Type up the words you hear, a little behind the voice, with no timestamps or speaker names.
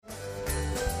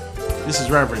This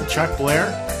is Reverend Chuck Blair.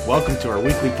 Welcome to our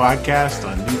weekly podcast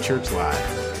on New Church Live.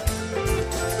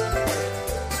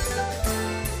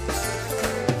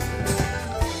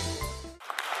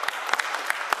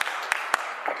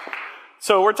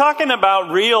 So we're talking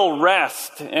about real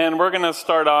rest, and we're going to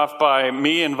start off by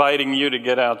me inviting you to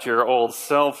get out your old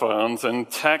cell phones and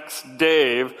text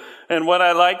Dave. And what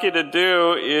I'd like you to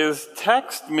do is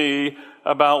text me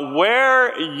about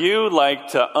where you like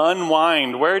to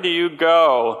unwind. Where do you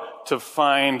go to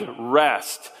find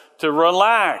rest, to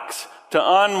relax, to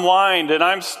unwind? And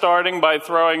I'm starting by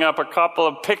throwing up a couple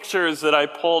of pictures that I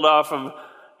pulled off of,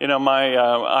 my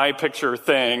iPicture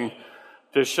thing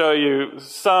to show you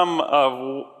some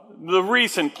of the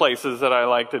recent places that I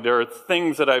like to do, or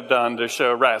things that I've done to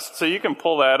show rest. So you can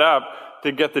pull that up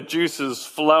to get the juices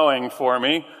flowing for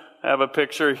me. I have a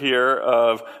picture here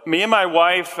of me and my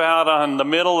wife out on the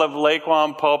middle of Lake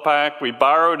Wallenpaupack. We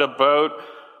borrowed a boat,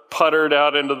 puttered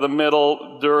out into the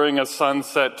middle during a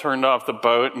sunset, turned off the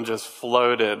boat, and just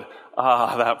floated.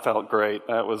 That felt great.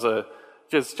 That was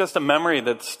just a memory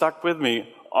that stuck with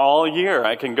me all year.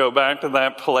 I can go back to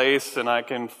that place and I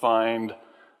can find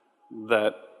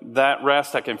that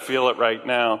rest. I can feel it right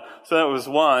now. So that was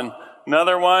one.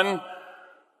 Another one,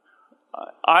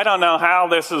 I don't know how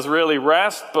this is really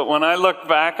rest, but when I look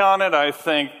back on it, I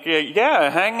think, yeah,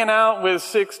 hanging out with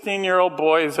 16-year-old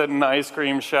boys at an ice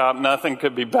cream shop, nothing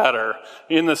could be better.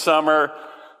 In the summer,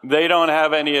 they don't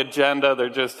have any agenda. They're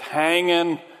just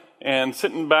hanging, and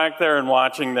sitting back there and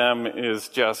watching them is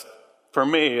just, for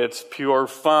me, it's pure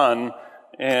fun,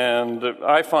 and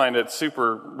I find it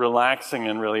super relaxing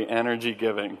and really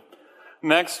energy-giving.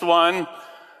 Next one,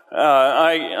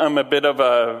 I'm a bit of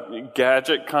a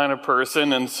gadget kind of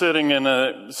person, and sitting in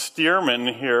a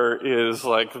Stearman here is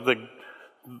like the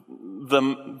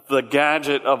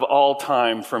gadget of all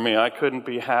time for me. I couldn't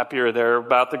be happier. They're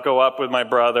about to go up with my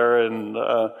brother and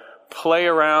play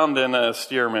around in a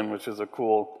Stearman, which is a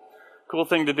cool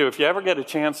thing to do. If you ever get a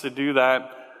chance to do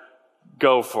that,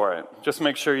 go for it. Just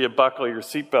make sure you buckle your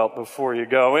seatbelt before you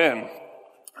go in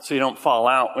so you don't fall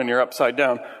out when you're upside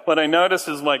down. What I notice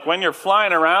is, like, when you're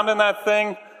flying around in that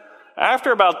thing,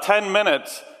 after about 10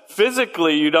 minutes,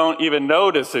 physically you don't even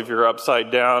notice if you're upside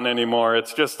down anymore.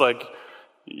 It's just like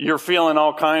you're feeling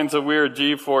all kinds of weird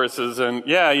G-forces, and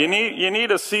yeah, you need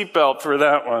a seatbelt for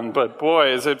that one, but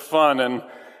boy, is it fun.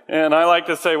 And I like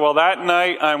to say, well, that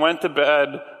night I went to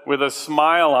bed with a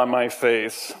smile on my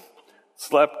face.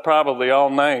 Slept probably all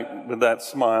night with that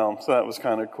smile, so that was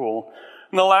kind of cool.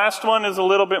 And the last one is a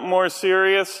little bit more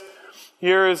serious.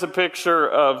 Here is a picture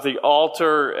of the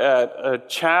altar at a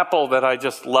chapel that I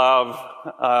just love.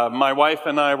 My wife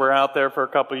and I were out there for a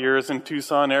couple of years in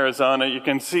Tucson, Arizona. You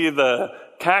can see the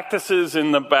cactuses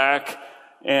in the back,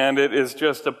 and it is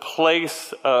just a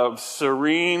place of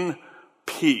serene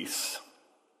peace.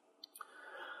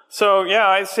 So, yeah,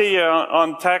 I see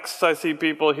on text, I see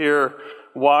people here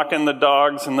walking the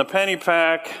dogs in the penny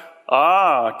pack.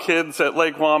 Kids at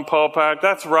Lake Wallenpaupack.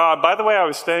 That's Rob. By the way, I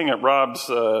was staying at Rob's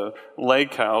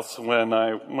lake house when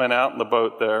I went out in the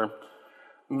boat there.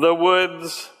 The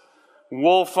woods,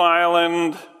 Wolf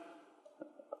Island,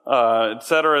 et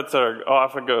cetera,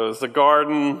 off it goes. The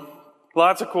garden,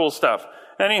 lots of cool stuff.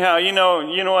 Anyhow, you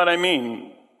know what I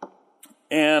mean.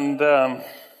 And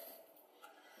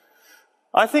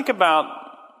I think about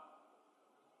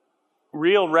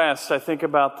real rest. I think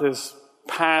about this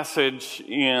passage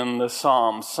in the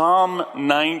Psalms, Psalm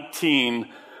 19.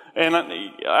 And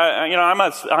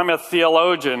I'm a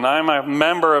theologian. I'm a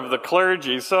member of the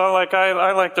clergy, so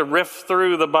I like to riff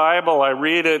through the Bible. I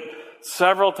read it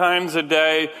several times a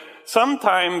day.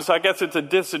 Sometimes I guess it's a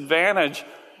disadvantage.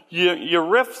 You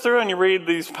riff through and you read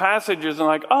these passages and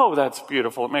like, oh, that's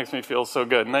beautiful. It makes me feel so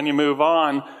good. And then you move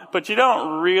on, but you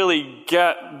don't really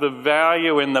get the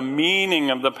value and the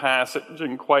meaning of the passage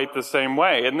in quite the same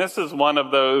way. And this is one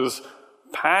of those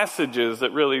passages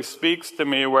that really speaks to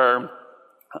me, where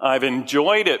I've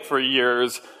enjoyed it for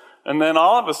years. And then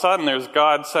all of a sudden there's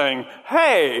God saying,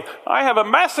 hey, I have a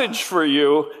message for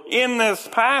you in this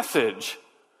passage.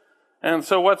 And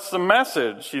so what's the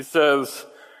message? He says,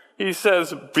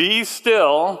 be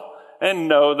still and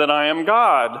know that I am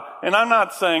God. And I'm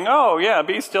not saying, oh yeah,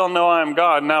 be still, know I am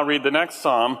God. Now read the next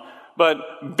psalm.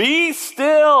 But be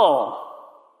still.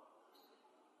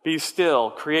 Be still.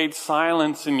 Create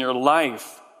silence in your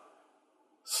life.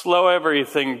 Slow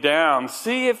everything down.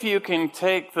 See if you can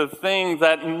take the thing,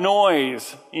 that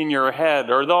noise in your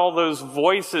head, or all those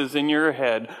voices in your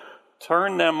head,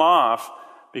 turn them off,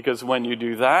 because when you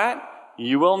do that,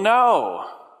 you will know.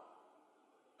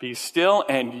 Be still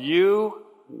and you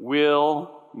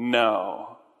will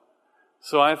know.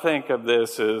 So I think of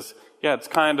this as, it's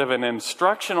kind of an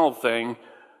instructional thing,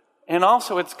 and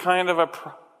also it's kind of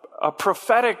a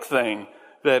prophetic thing,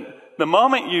 that the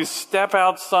moment you step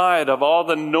outside of all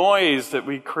the noise that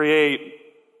we create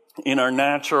in our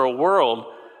natural world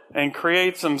and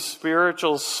create some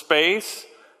spiritual space,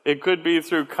 it could be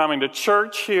through coming to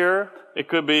church here, it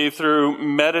could be through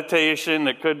meditation,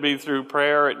 it could be through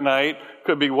prayer at night, it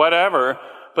could be whatever,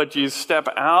 but you step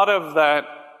out of that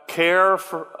care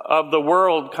of the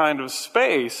world kind of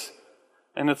space,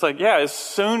 and it's like, as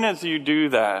soon as you do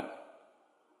that,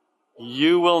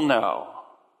 you will know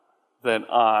that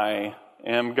I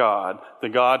am God, the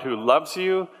God who loves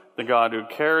you, the God who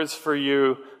cares for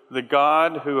you, the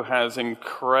God who has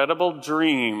incredible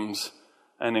dreams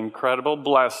and incredible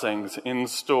blessings in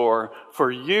store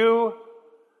for you,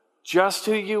 just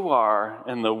who you are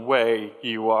and the way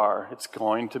you are. It's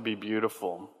going to be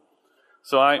beautiful.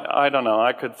 So I don't know,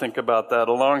 I could think about that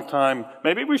a long time.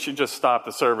 Maybe we should just stop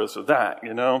the service with that,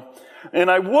 And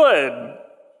I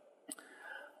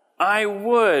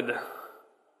would.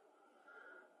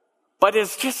 But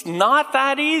it's just not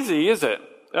that easy, is it?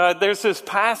 There's this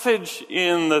passage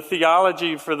in the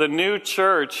theology for the new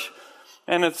church,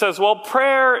 and it says,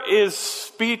 prayer is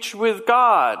speech with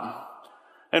God.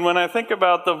 And when I think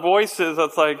about the voices,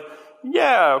 it's like,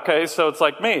 so it's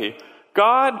like me.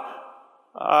 God,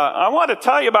 I want to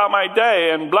tell you about my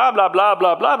day, and blah, blah, blah,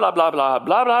 blah, blah, blah, blah, blah,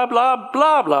 blah, blah, blah,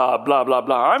 blah, blah, blah, blah,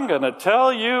 blah. I'm going to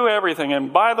tell you everything.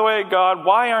 And by the way, God,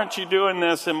 why aren't you doing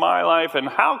this in my life? And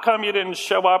how come you didn't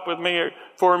show up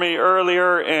for me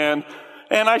earlier? And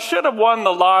I should have won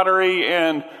the lottery.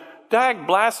 And dag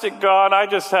blasted God, I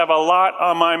just have a lot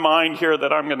on my mind here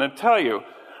that I'm going to tell you.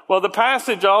 Well, the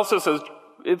passage also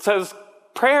says,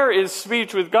 prayer is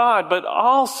speech with God, but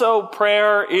also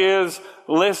prayer is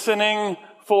listening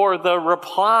for the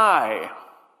reply.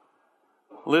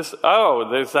 There's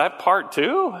that part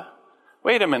too?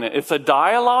 Wait a minute, it's a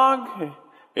dialogue?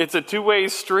 It's a two-way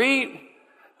street?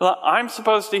 I'm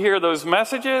supposed to hear those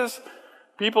messages?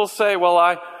 People say,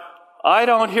 I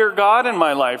don't hear God in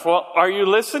my life. Well, are you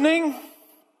listening?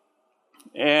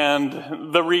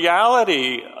 And the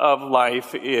reality of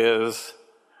life is,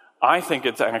 I think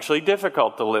it's actually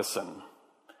difficult to listen.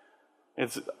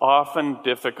 It's often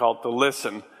difficult to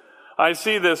listen. I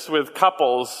see this with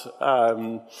couples.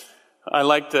 I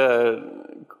like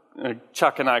to,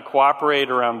 Chuck and I cooperate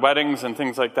around weddings and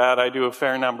things like that. I do a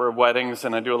fair number of weddings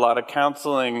and I do a lot of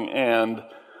counseling. And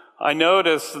I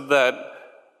notice that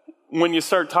when you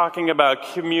start talking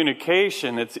about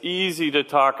communication, it's easy to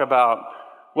talk about,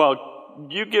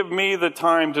 you give me the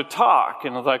time to talk.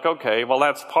 And it's like, okay,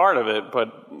 that's part of it.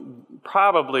 But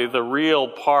probably the real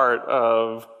part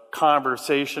of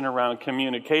conversation around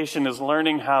communication is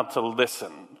learning how to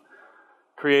listen,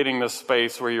 creating the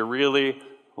space where you're really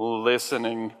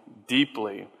listening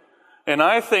deeply. And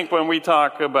I think when we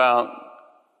talk about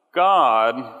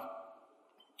God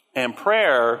and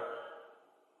prayer,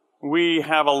 we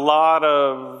have a lot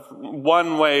of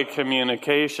one-way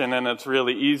communication, and it's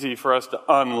really easy for us to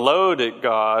unload at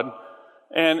God.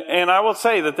 And I will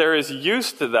say that there is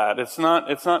use to that. It's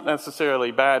not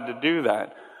necessarily bad to do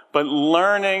that. But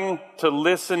learning to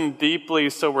listen deeply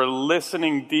so we're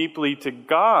listening deeply to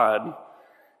God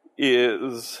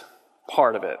is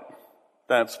part of it.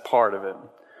 That's part of it.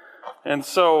 And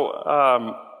so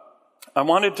I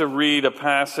wanted to read a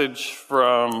passage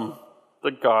from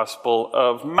the Gospel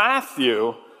of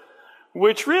Matthew,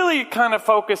 which really kind of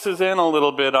focuses in a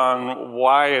little bit on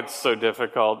why it's so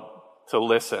difficult to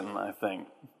listen, I think.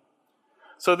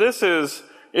 So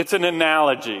it's an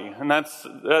analogy, and that's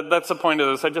the point of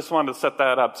this. I just wanted to set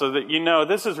that up so that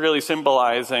this is really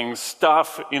symbolizing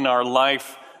stuff in our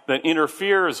life that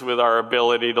interferes with our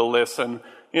ability to listen,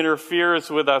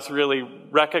 interferes with us really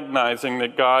recognizing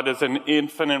that God is an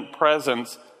infinite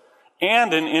presence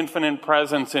and an infinite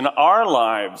presence in our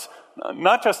lives.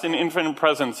 Not just an infinite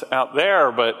presence out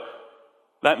there, but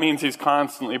that means he's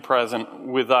constantly present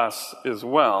with us as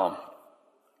well.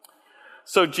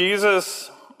 So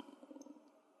Jesus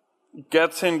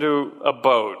gets into a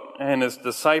boat, and his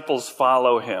disciples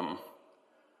follow him.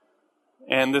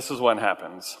 And this is what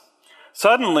happens.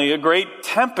 Suddenly, a great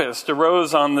tempest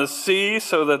arose on the sea,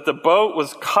 so that the boat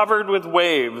was covered with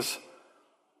waves.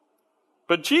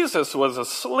 But Jesus was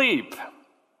asleep.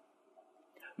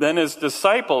 Then his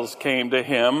disciples came to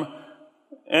him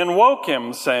and woke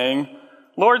him, saying,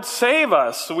 "Lord, save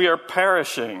us, we are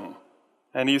perishing."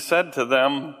 And he said to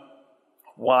them,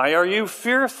 "Why are you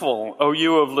fearful, O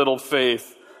you of little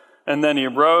faith?" And then he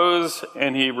rose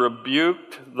and he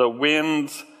rebuked the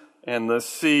winds and the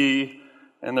sea,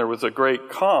 and there was a great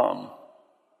calm.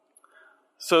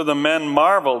 So the men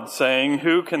marveled, saying,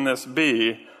 "Who can this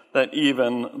be that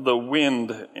even the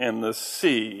wind and the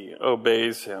sea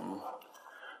obeys him?"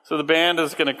 So the band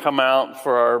is going to come out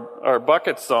for our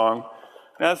bucket song.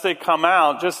 And as they come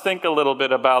out, just think a little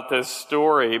bit about this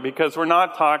story, because we're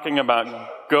not talking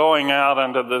about going out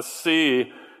onto the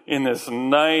sea in this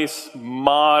nice,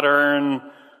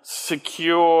 modern,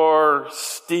 secure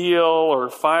steel or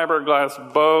fiberglass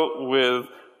boat with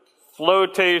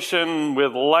flotation,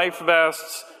 with life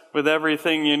vests, with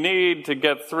everything you need to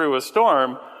get through a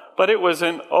storm. But it was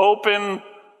an open,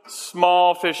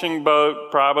 small fishing boat,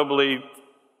 probably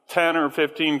 10 or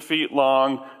 15 feet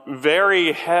long,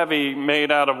 very heavy,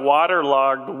 made out of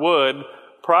waterlogged wood,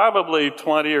 probably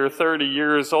 20 or 30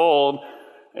 years old.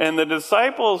 And the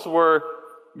disciples were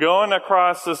going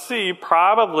across the sea,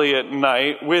 probably at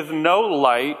night, with no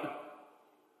light.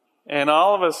 And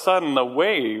all of a sudden, the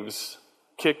waves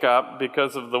kick up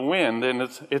because of the wind. And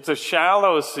it's a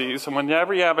shallow sea. So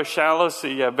whenever you have a shallow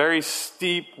sea, you have very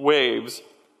steep waves.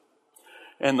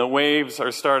 And the waves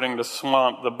are starting to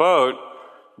swamp the boat.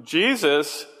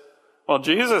 Jesus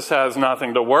has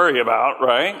nothing to worry about,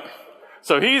 right?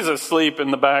 So he's asleep in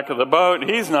the back of the boat.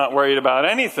 He's not worried about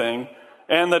anything.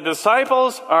 And the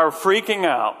disciples are freaking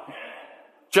out,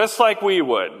 just like we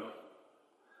would.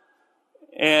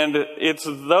 And it's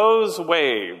those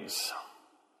waves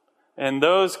and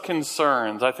those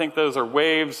concerns, I think those are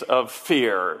waves of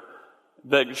fear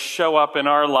that show up in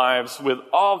our lives with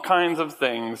all kinds of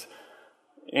things.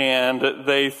 And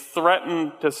they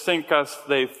threaten to sink us.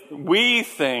 We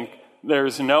think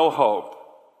there's no hope.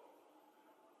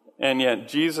 And yet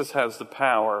Jesus has the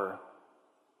power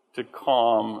to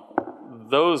calm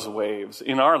those waves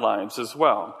in our lives as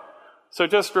well. So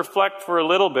just reflect for a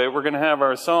little bit. We're going to have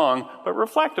our song, but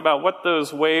reflect about what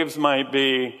those waves might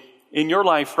be in your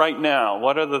life right now.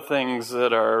 What are the things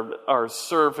that are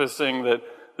surfacing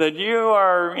that you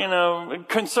are,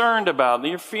 concerned about, that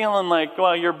you're feeling like,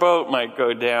 well, your boat might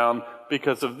go down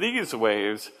because of these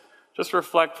waves. Just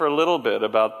reflect for a little bit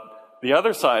about the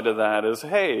other side of that is,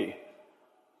 hey,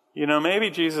 maybe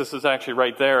Jesus is actually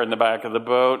right there in the back of the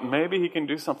boat, and maybe he can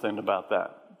do something about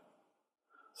that.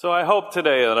 So I hope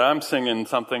today that I'm singing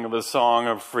something of a song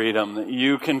of freedom, that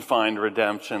you can find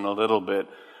redemption a little bit.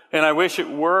 And I wish it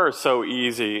were so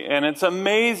easy. And it's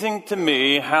amazing to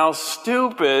me how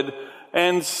stupid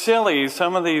and silly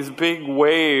some of these big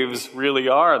waves really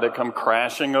are that come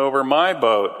crashing over my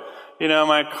boat.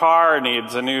 My car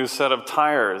needs a new set of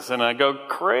tires, and I go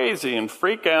crazy and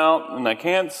freak out, and I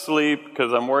can't sleep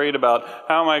because I'm worried about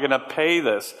how am I going to pay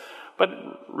this. But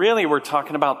really, we're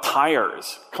talking about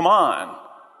tires. Come on.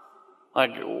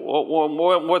 Like,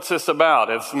 what's this about?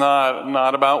 It's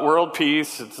not about world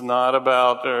peace. It's not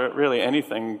about really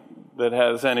anything that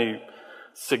has any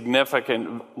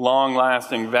significant,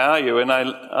 long-lasting value. And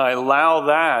I allow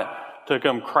that to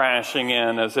come crashing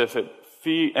in as if it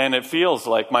feels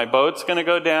like my boat's going to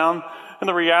go down. And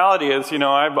the reality is,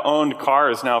 I've owned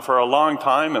cars now for a long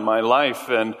time in my life,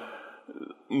 and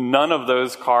none of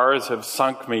those cars have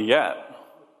sunk me yet.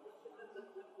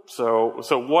 So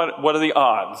what are the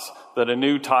odds that a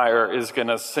new tire is going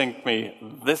to sink me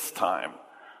this time?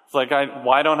 It's like,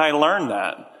 why don't I learn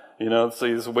that? It's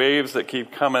these waves that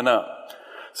keep coming up.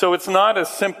 So it's not as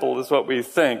simple as what we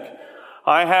think.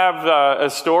 I have a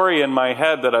story in my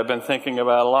head that I've been thinking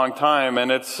about a long time,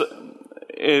 and it's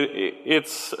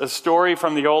a story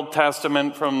from the Old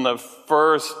Testament, from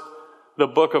the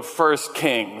book of 1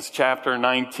 Kings, chapter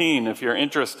 19. If you're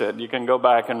interested, you can go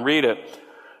back and read it.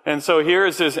 And so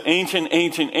here's this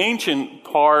ancient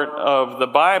part of the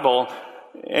Bible,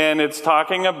 and it's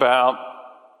talking about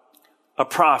a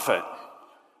prophet.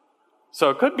 So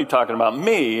it could be talking about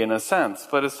me in a sense,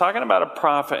 but it's talking about a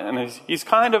prophet, and he's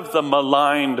kind of the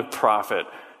maligned prophet.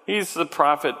 He's the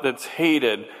prophet that's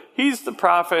hated. He's the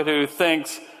prophet who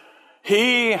thinks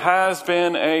he has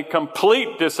been a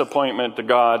complete disappointment to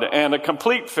God and a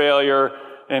complete failure,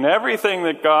 and everything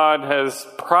that God has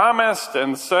promised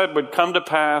and said would come to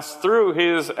pass through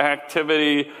his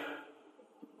activity,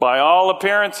 by all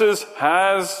appearances,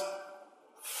 has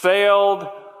failed,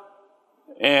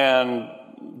 and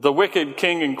the wicked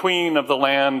king and queen of the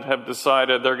land have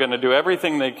decided they're going to do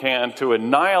everything they can to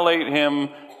annihilate him,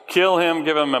 kill him,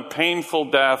 give him a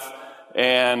painful death,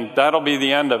 and that'll be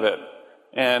the end of it.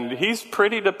 And he's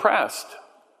pretty depressed.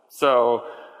 So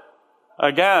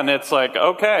again, it's like,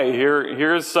 okay,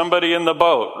 here's somebody in the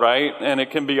boat, right? And it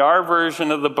can be our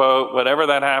version of the boat, whatever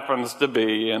that happens to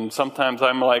be. And sometimes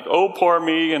I'm like, oh, poor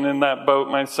me, and in that boat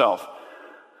myself.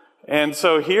 And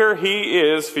so here he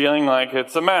is feeling like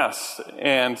it's a mess.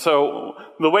 And so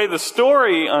the way the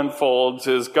story unfolds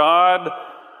is God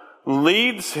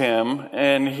leads him,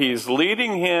 and he's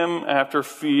leading him after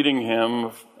feeding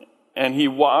him, and he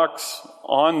walks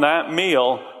on that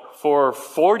meal for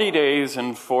 40 days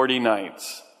and 40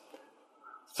 nights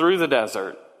through the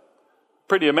desert.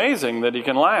 Pretty amazing that he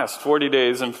can last 40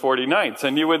 days and 40 nights.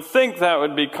 And you would think that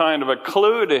would be kind of a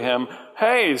clue to him.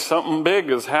 Hey, something big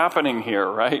is happening here,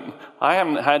 right? I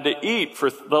haven't had to eat for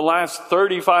the last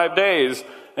 35 days,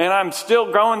 and I'm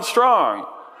still going strong.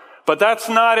 But that's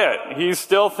not it. He's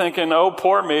still thinking, oh,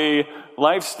 poor me.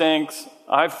 Life stinks.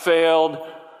 I've failed.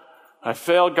 I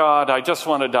failed God. I just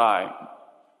want to die.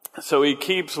 So he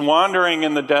keeps wandering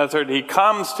in the desert. He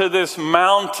comes to this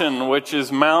mountain, which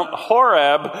is Mount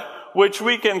Horeb, which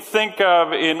we can think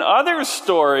of in other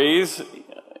stories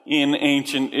in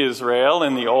ancient Israel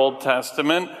in the Old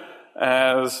Testament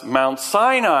as Mount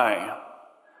Sinai.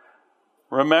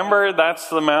 Remember, that's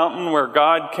the mountain where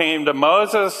God came to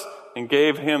Moses and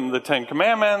gave him the Ten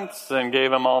Commandments and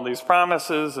gave him all these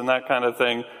promises and that kind of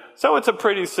thing. So it's a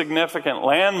pretty significant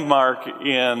landmark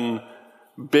in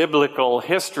biblical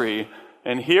history.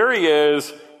 And here he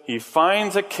is. He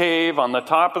finds a cave on the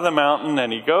top of the mountain,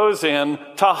 and he goes in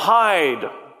to hide.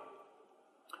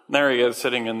 There he is,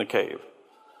 sitting in the cave.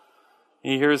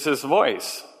 He hears this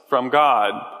voice from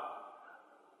God.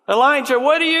 Elijah,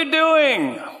 what are you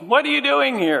doing? What are you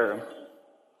doing here?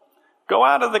 Go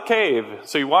out of the cave.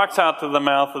 So he walks out to the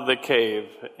mouth of the cave,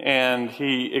 and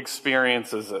he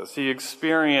experiences this. He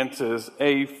experiences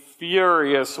a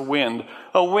furious wind,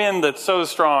 a wind that's so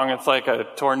strong it's like a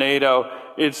tornado.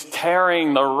 It's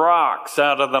tearing the rocks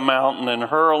out of the mountain and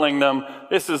hurling them.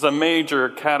 This is a major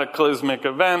cataclysmic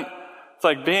event. It's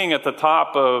like being at the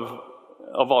top of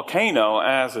a volcano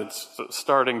as it's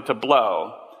starting to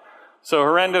blow. So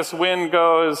horrendous wind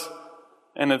goes,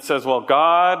 and it says, well,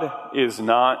 God is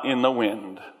not in the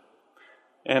wind.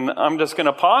 And I'm just going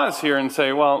to pause here and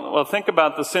say, well, think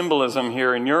about the symbolism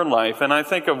here in your life. And I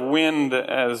think of wind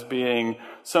as being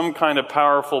some kind of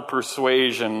powerful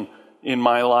persuasion in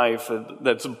my life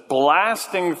that's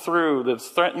blasting through, that's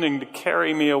threatening to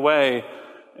carry me away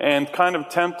and kind of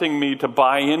tempting me to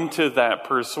buy into that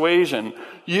persuasion.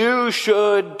 You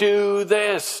should do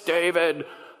this, David.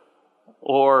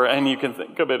 And you can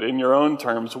think of it in your own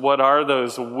terms. What are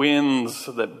those winds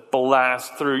that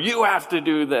blast through? You have to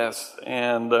do this.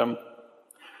 And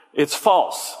it's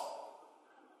false.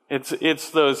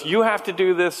 It's those, you have to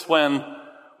do this when,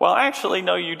 well, actually,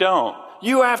 no, you don't.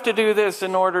 You have to do this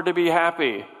in order to be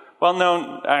happy. Well,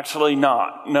 no, actually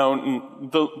not. No,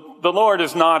 the Lord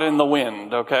is not in the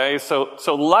wind, okay?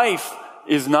 So life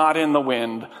is not in the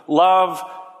wind. Love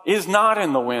is not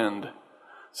in the wind.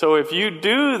 So if you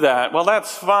do that, well,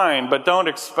 that's fine, but don't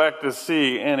expect to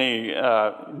see any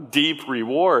deep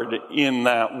reward in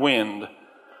that wind.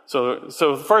 So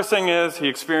the first thing is he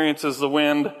experiences the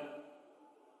wind.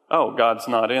 Oh, God's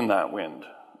not in that wind.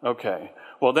 Okay.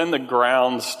 Well, then the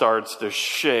ground starts to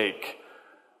shake.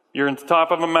 You're at the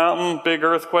top of a mountain, big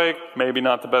earthquake, maybe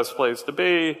not the best place to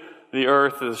be. The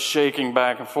earth is shaking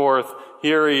back and forth.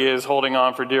 Here he is holding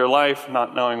on for dear life,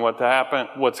 not knowing what's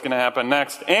going to happen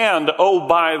next. And, oh,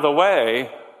 by the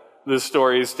way, the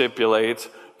story stipulates,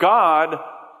 God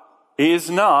is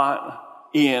not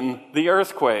in the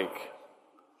earthquake.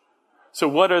 So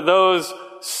what are those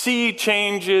sea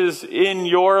changes in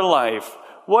your life?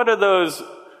 What are those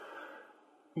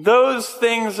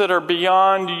things that are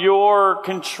beyond your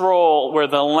control, where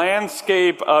the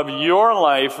landscape of your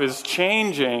life is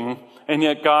changing, and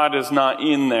yet God is not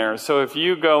in there? So if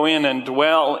you go in and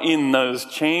dwell in those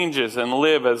changes and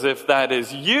live as if that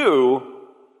is you,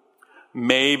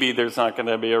 maybe there's not going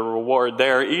to be a reward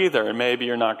there either, and maybe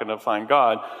you're not going to find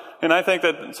God. And I think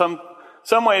that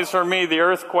some ways for me, the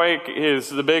earthquake is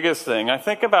the biggest thing. I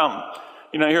think about,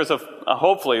 here's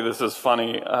hopefully this is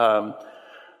funny.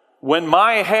 When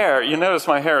my hair, you notice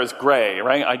my hair is gray,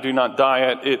 right? I do not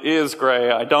dye it. It is gray.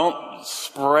 I don't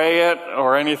spray it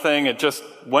or anything. It just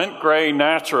went gray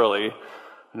naturally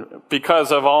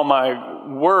because of all my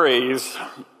worries.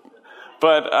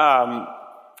 But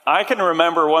I can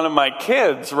remember one of my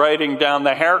kids writing down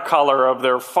the hair color of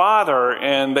their father,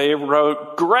 and they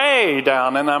wrote gray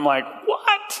down. And I'm like,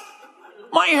 what?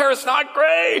 My hair is not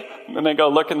gray. And then I go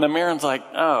look in the mirror and it's like,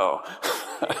 oh.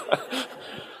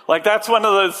 Like, that's one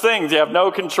of those things you have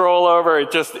no control over.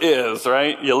 It just is,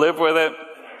 right? You live with it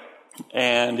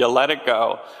and you let it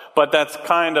go. But that's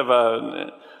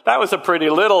that was a pretty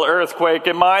little earthquake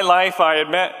in my life, I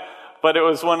admit. But it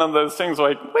was one of those things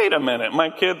like, wait a minute, my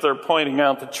kids are pointing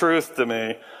out the truth to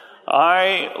me.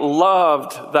 I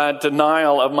loved that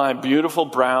denial of my beautiful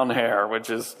brown hair, which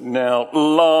is now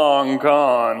long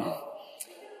gone.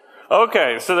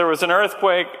 Okay, so there was an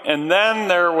earthquake, and then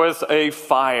there was a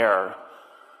fire.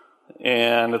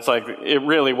 And it's like, it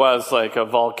really was like a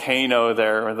volcano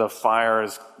there. The fire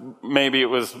is, maybe it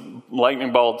was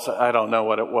lightning bolts, I don't know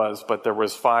what it was, but there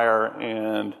was fire,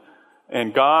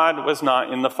 and God was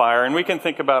not in the fire. And we can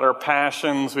think about our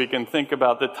passions, we can think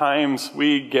about the times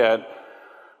we get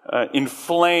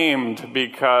inflamed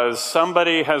because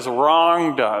somebody has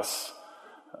wronged us.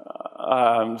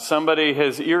 Somebody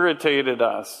has irritated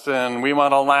us, and we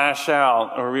want to lash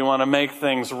out, or we want to make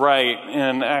things right.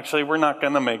 And actually, we're not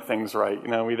going to make things right.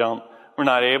 We're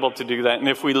not able to do that. And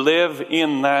if we live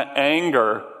in that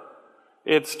anger,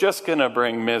 it's just going to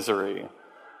bring misery.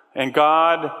 And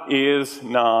God is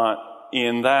not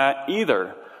in that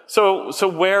either. So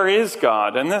where is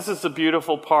God? And this is the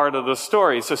beautiful part of the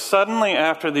story. So suddenly,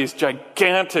 after these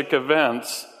gigantic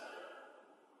events,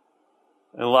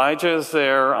 Elijah is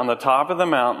there on the top of the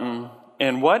mountain,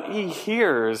 and what he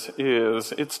hears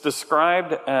is, it's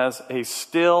described as a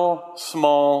still,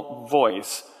 small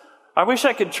voice. I wish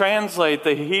I could translate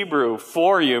the Hebrew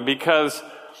for you, because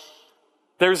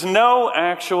there's no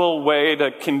actual way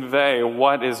to convey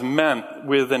what is meant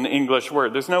with an English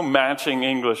word. There's no matching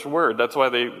English word. That's why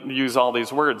they use all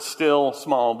these words, still,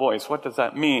 small voice. What does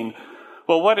that mean?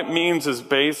 Well, what it means is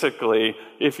basically,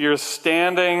 if you're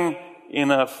standing in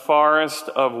a forest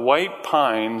of white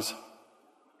pines,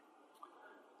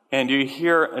 and you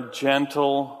hear a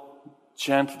gentle,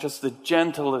 just the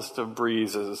gentlest of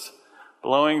breezes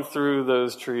blowing through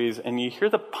those trees, and you hear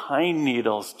the pine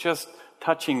needles just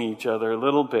touching each other a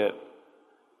little bit.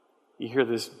 You hear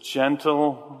this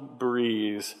gentle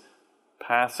breeze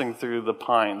passing through the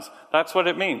pines. That's what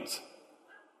it means.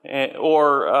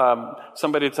 Or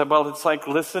somebody said, well, it's like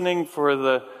listening for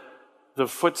the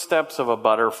footsteps of a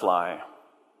butterfly.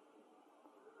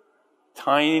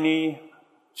 Tiny,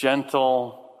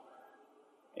 gentle,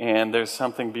 and there's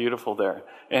something beautiful there.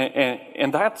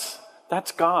 And that's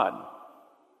God.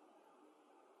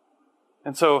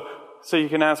 And so you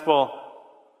can ask, well,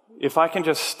 if I can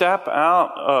just step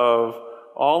out of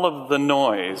all of the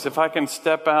noise, if I can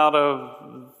step out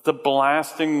of the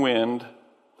blasting wind,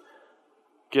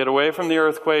 get away from the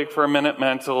earthquake for a minute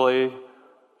mentally,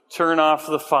 turn off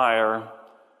the fire,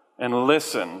 and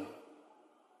listen,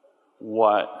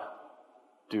 what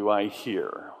do I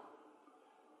hear?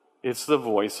 It's the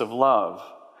voice of love.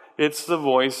 It's the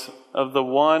voice of the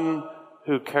one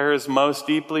who cares most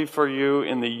deeply for you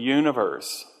in the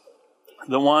universe.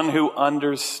 The one who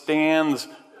understands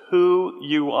who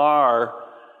you are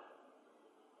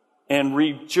and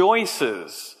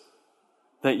rejoices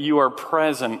that you are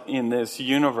present in this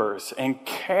universe, and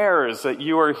cares that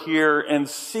you are here, and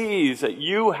sees that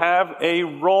you have a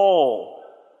role.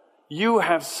 You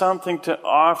have something to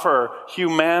offer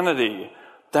humanity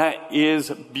that is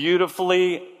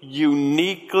beautifully,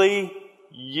 uniquely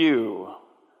you.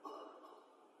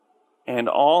 And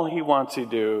all he wants you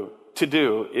to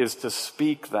do is to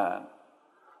speak that.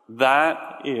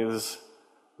 That is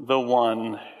the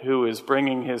one who is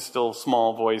bringing his still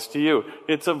small voice to you.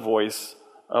 It's a voice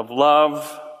of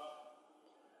love.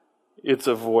 It's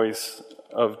a voice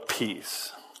of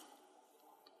peace.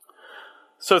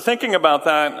 So thinking about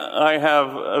that, I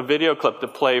have a video clip to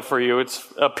play for you. It's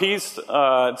a piece,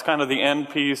 it's kind of the end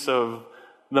piece of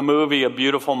the movie A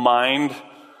Beautiful Mind.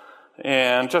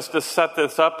 And just to set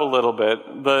this up a little bit,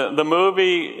 the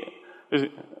movie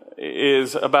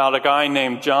is about a guy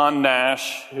named John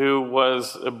Nash, who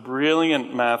was a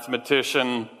brilliant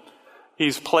mathematician.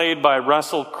 He's played by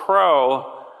Russell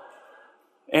Crowe.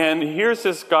 And here's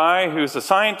this guy who's a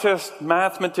scientist,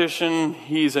 mathematician.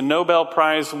 He's a Nobel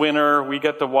Prize winner. We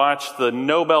get to watch the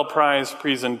Nobel Prize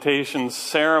presentation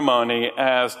ceremony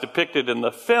as depicted in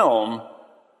the film.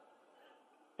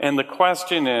 And the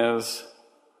question is,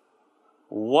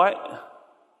 what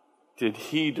did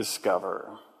he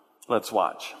discover? Let's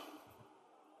watch.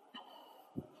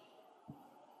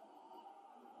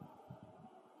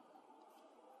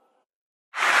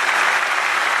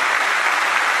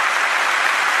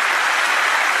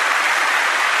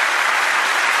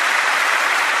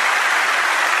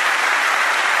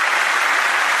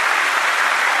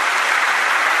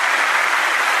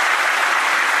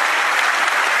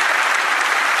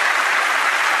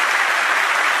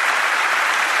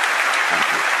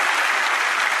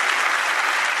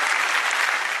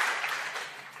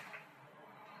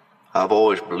 I've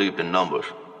always believed in numbers,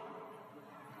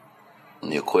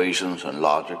 and the equations and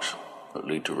logics that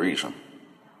lead to reason.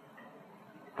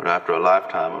 But after a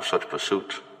lifetime of such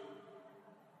pursuits,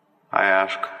 I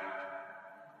ask,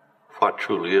 what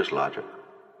truly is logic?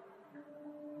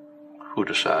 Who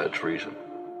decides reason?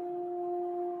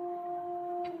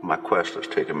 My quest has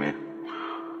taken me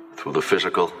through the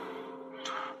physical,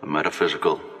 the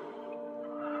metaphysical,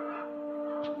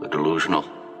 the delusional,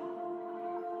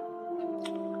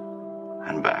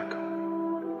 and back.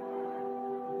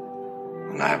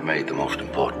 And I have made the most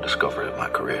important discovery of my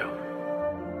career.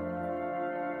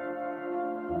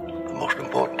 The most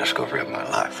important discovery of my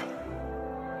life.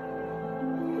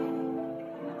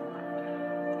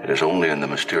 It is only in the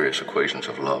mysterious equations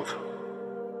of love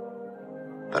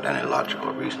that any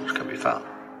logical reasons can be found.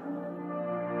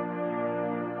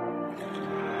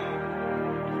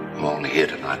 I'm only here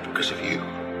tonight because of you.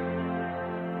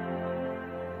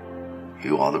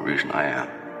 You are the reason I am.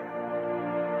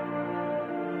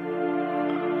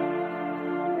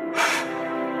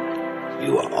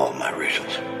 You are all my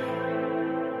reasons.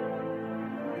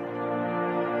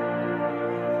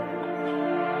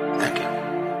 Thank you.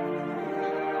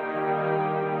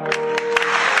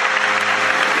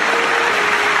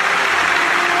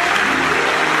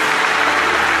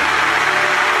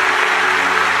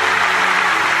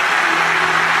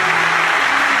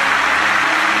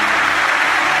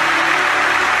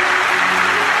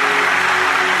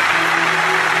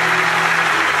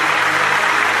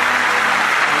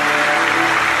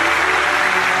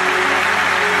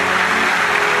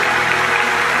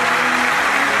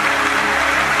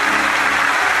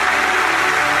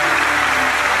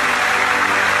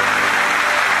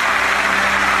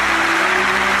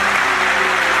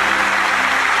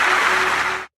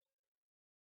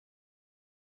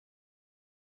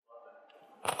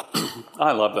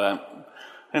 I love that.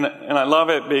 And I love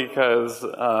it because,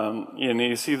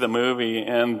 you see the movie,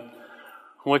 and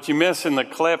what you miss in the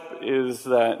clip is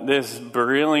that this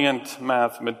brilliant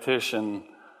mathematician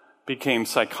became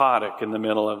psychotic in the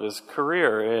middle of his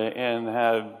career and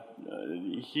had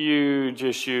huge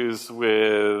issues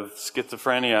with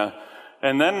schizophrenia,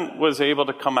 and then was able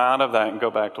to come out of that and go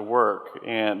back to work.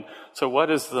 And so what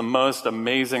is the most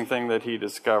amazing thing that he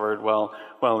discovered? Well,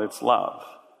 it's love.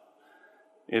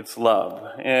 It's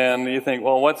love. And you think,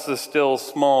 well, what's the still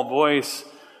small voice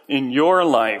in your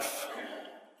life?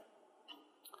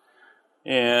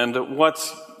 And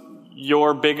what's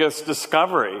your biggest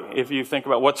discovery? If you think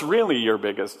about what's really your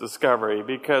biggest discovery,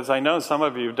 because I know some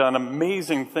of you have done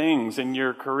amazing things in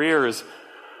your careers,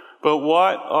 but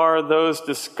what are those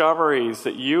discoveries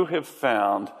that you have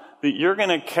found that you're going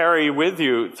to carry with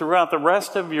you throughout the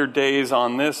rest of your days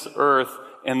on this earth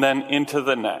and then into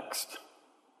the next?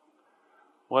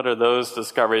 What are those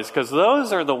discoveries? Because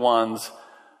those are the ones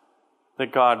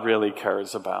that God really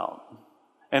cares about.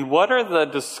 And what are the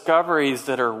discoveries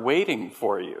that are waiting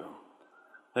for you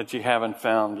that you haven't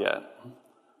found yet?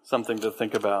 Something to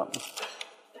think about.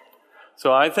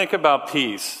 So I think about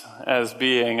peace as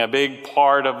being a big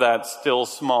part of that still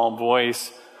small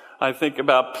voice. I think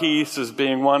about peace as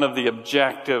being one of the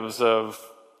objectives of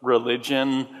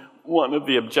religion, one of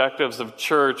the objectives of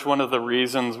church, one of the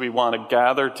reasons we want to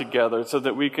gather together so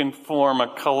that we can form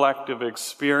a collective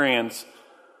experience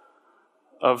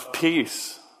of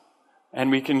peace. And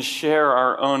we can share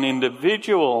our own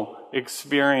individual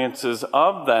experiences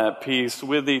of that peace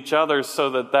with each other so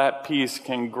that that peace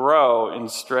can grow in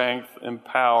strength and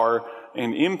power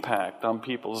and impact on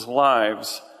people's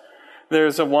lives.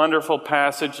 There's a wonderful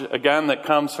passage, again, that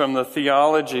comes from the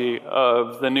theology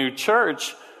of the new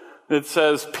church that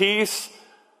says peace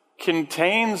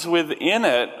contains within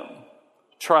it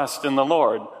trust in the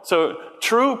Lord. So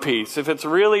true peace, if it's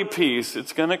really peace,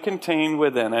 it's going to contain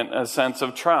within it a sense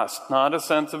of trust, not a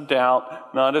sense of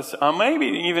doubt, maybe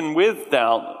even with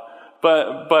doubt,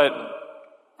 but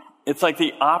it's like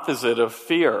the opposite of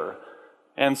fear.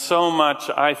 And so much,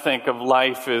 I think, of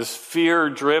life is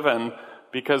fear-driven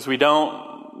because we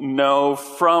don't know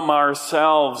from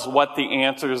ourselves what the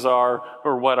answers are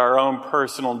or what our own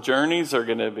personal journeys are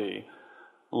going to be.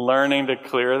 Learning to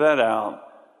clear that out,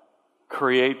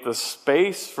 create the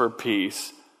space for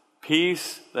peace,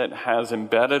 peace that has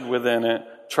embedded within it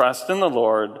trust in the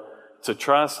Lord, to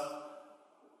trust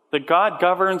that God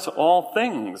governs all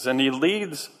things and He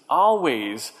leads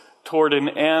always toward an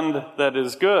end that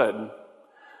is good.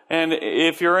 And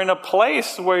if you're in a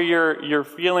place where you're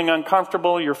feeling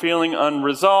uncomfortable, you're feeling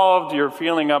unresolved, you're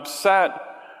feeling upset,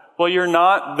 well, you're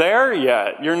not there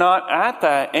yet. You're not at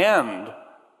that end.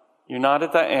 You're not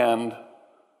at the end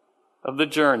of the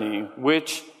journey,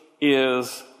 which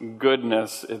is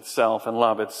goodness itself and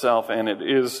love itself, and it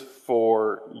is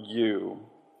for you.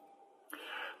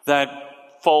 That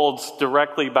folds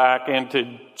directly back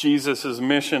into Jesus'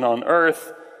 mission on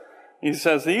earth. He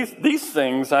says, these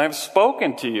things I've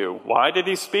spoken to you. Why did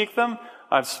He speak them?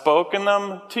 I've spoken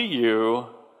them to you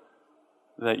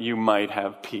that you might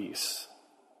have peace.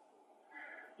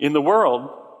 In the world,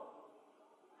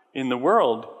 in the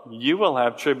world you will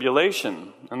have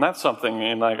tribulation. And that's something,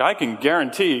 and like, I can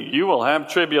guarantee you will have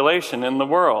tribulation in the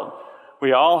world.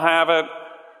 We all have it,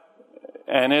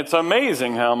 and it's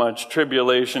amazing how much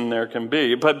tribulation there can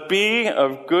be. But be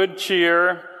of good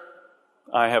cheer.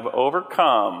 I have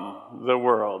overcome the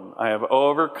world. I have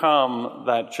overcome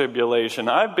that tribulation.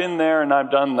 I've been there and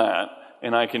I've done that,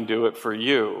 and I can do it for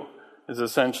you, is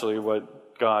essentially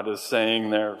what God is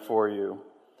saying there for you.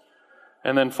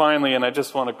 And then finally, and I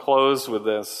just want to close with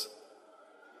this,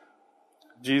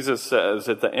 Jesus says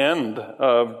at the end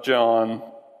of John,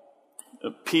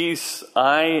 "Peace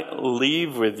I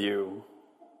leave with you.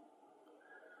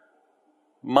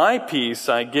 My peace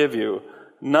I give you.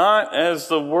 Not as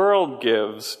the world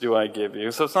gives do I give you."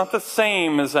 So it's not the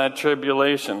same as that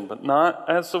tribulation, but not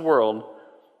as the world.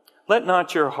 "Let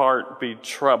not your heart be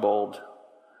troubled,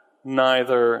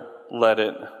 neither let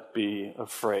it be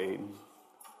afraid."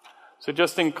 So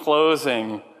just in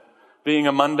closing, being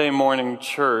a Monday morning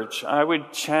church, I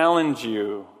would challenge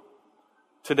you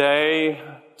today,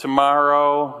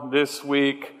 tomorrow, this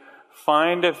week,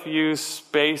 find a few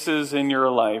spaces in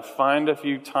your life, find a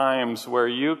few times where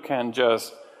you can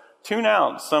just tune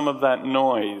out some of that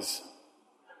noise.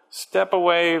 Step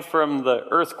away from the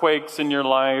earthquakes in your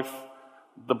life,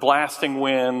 the blasting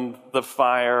wind, the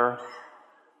fire.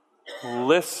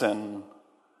 Listen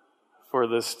for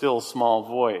the still small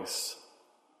voice.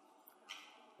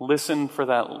 Listen for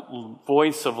that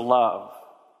voice of love.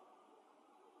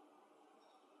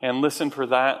 And listen for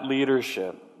that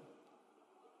leadership.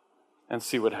 And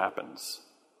see what happens.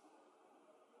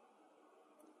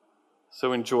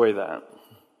 So enjoy that.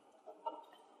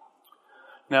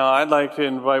 Now I'd like to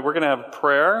invite, we're going to have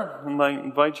prayer. I'd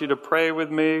invite you to pray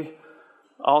with me.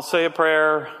 I'll say a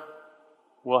prayer.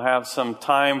 We'll have some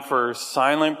time for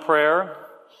silent prayer.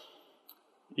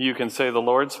 You can say the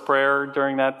Lord's Prayer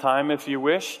during that time if you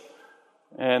wish.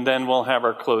 And then we'll have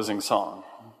our closing song.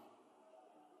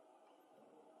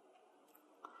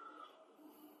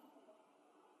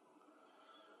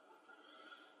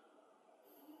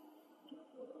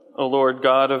 O Lord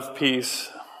God of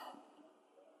peace,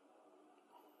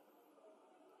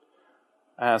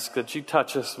 ask that you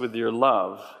touch us with your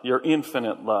love, your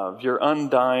infinite love, your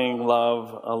undying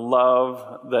love, a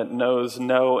love that knows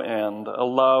no end, a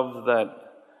love that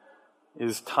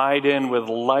is tied in with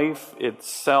life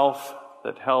itself,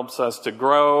 that helps us to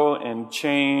grow and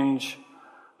change,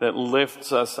 that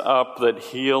lifts us up, that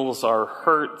heals our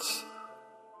hurts.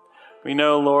 We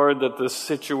know, Lord, that the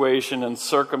situation and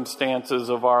circumstances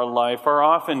of our life are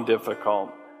often difficult.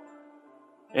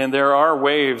 And there are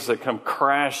waves that come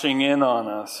crashing in on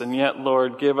us. And yet,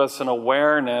 Lord, give us an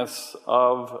awareness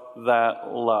of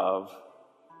that love.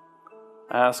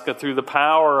 Ask that through the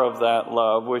power of that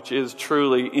love, which is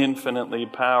truly infinitely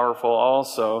powerful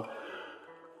also,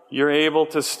 you're able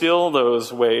to still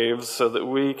those waves so that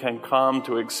we can come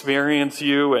to experience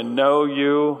you and know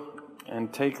you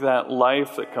and take that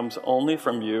life that comes only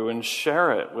from you and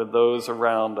share it with those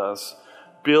around us,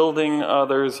 building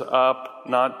others up,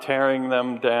 not tearing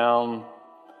them down,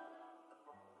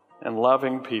 and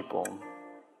loving people.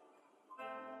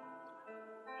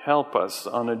 Help us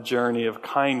on a journey of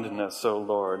kindness, O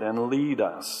Lord, and lead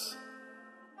us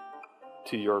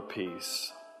to your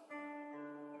peace.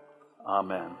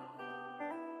 Amen.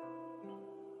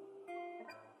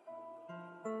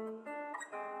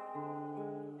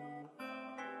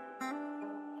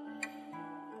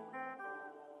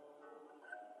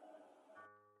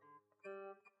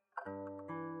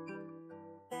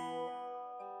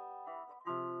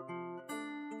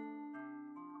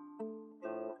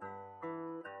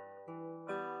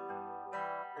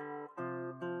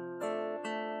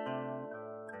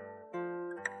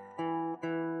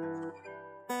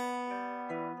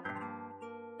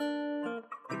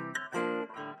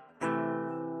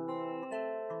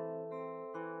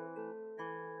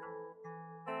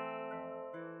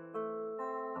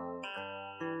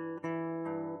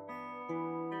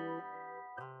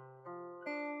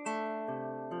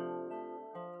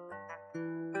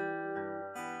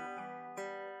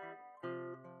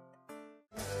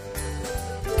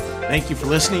 Thank you for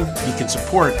listening. You can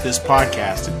support this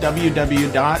podcast at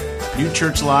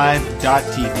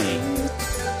www.newchurchlive.tv.